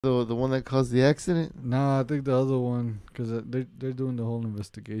The one that caused the accident? Nah, I think the other one, because they're doing the whole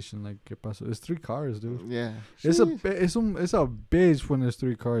investigation. Like, ¿qué pasó? It's 3 cars, dude. Yeah. It's a bitch when there's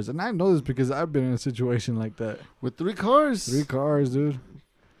 3 cars, and I know this because I've been in a situation like that. With 3 cars? 3 cars, dude.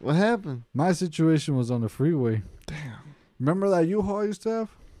 What happened? My situation was on the freeway. Damn. Remember that U-Haul I used to have?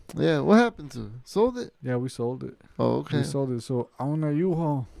 Yeah, what happened to it? Sold it? Yeah, we sold it. Oh, okay. We sold it. So on a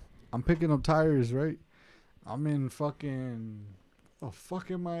U-Haul, I'm picking up tires, right? I'm in fucking... Oh, fuck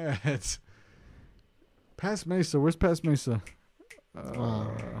am I at? Past Mesa. Where's Past Mesa?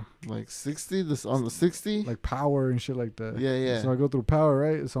 Like 60? This on the 60? Like Power and shit like that. Yeah, yeah. So I go through Power,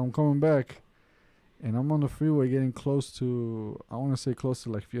 right? So I'm coming back. And I'm on the freeway getting close to... I want to say close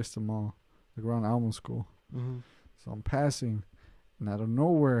to like Fiesta Mall. Like around Alma School. Mm-hmm. So I'm passing. And out of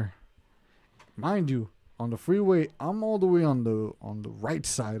nowhere... Mind you, on the freeway, I'm all the way on the right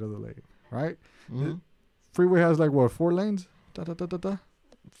side of the lane. Right? Mm-hmm. Freeway has like, what, 4 lanes? Da, da, da, da, da.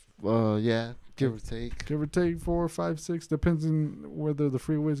 Yeah, give or take. Give or take 4, 5, 6. Depends on whether the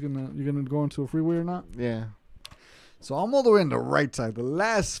freeway is you're gonna go into a freeway or not. Yeah. So I'm all the way on the right side, the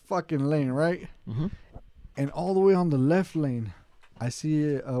last fucking lane, right? Mm-hmm. And all the way on the left lane, I see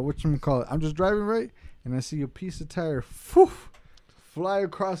whatchamacallit. I'm just driving, right? And I see a piece of tire fly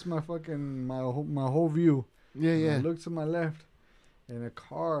across my fucking my whole view. Yeah, And yeah. I look to my left, and a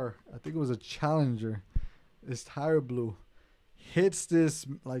car, I think it was a Challenger, this tire blew. Hits this,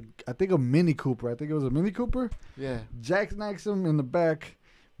 like, I think a Mini Cooper. I think it was a Mini Cooper. Yeah. Jackknifes him in the back,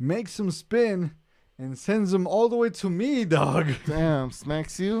 makes him spin, and sends him all the way to me, dog. Damn,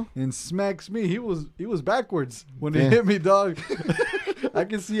 smacks you? And smacks me. He was backwards when he hit me, dog. I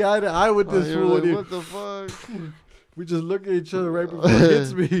can see eye to eye with this fool. Like, what the fuck? We just look at each other right before he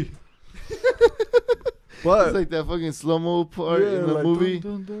hits me. But it's like that fucking slow-mo part in the like, movie.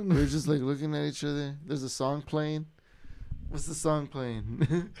 dun, dun, dun. We're just like looking at each other. There's a song playing. What's the song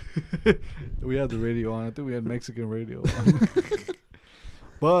playing? We had the radio on. I think we had Mexican radio on.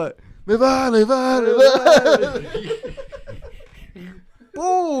 But Me va.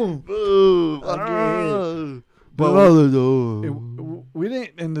 boom. Boom. Again. But We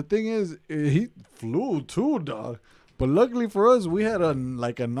didn't, and the thing is, he flew too, dog. But luckily for us, we had a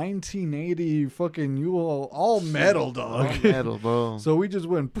 1980 fucking U-Haul, all metal, dog. all metal, bro. So we just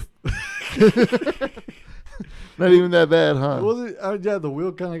went. Not even that bad, huh? Was it? Yeah, the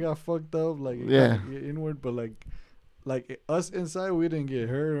wheel kind of got fucked up, like Yeah. inward, but like us inside, we didn't get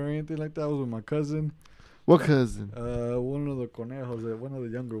hurt or anything like that. I was with my cousin. What cousin? One of the conejos, one of the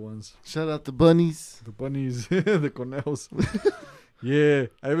younger ones. Shout out the bunnies. The bunnies, the conejos. Yeah,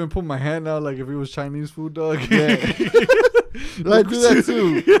 I even put my hand out like if it was Chinese food, dog. Yeah. I do that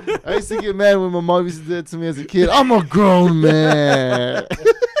too. I used to get mad when my mom used to do that to me as a kid. I'm a grown man.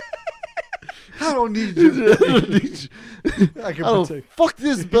 I don't need you. I can protect. Fuck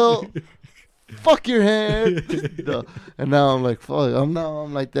this belt. Fuck your hand. No. And now I'm like, fuck. I'm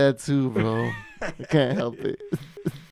like that too, bro. I can't help it.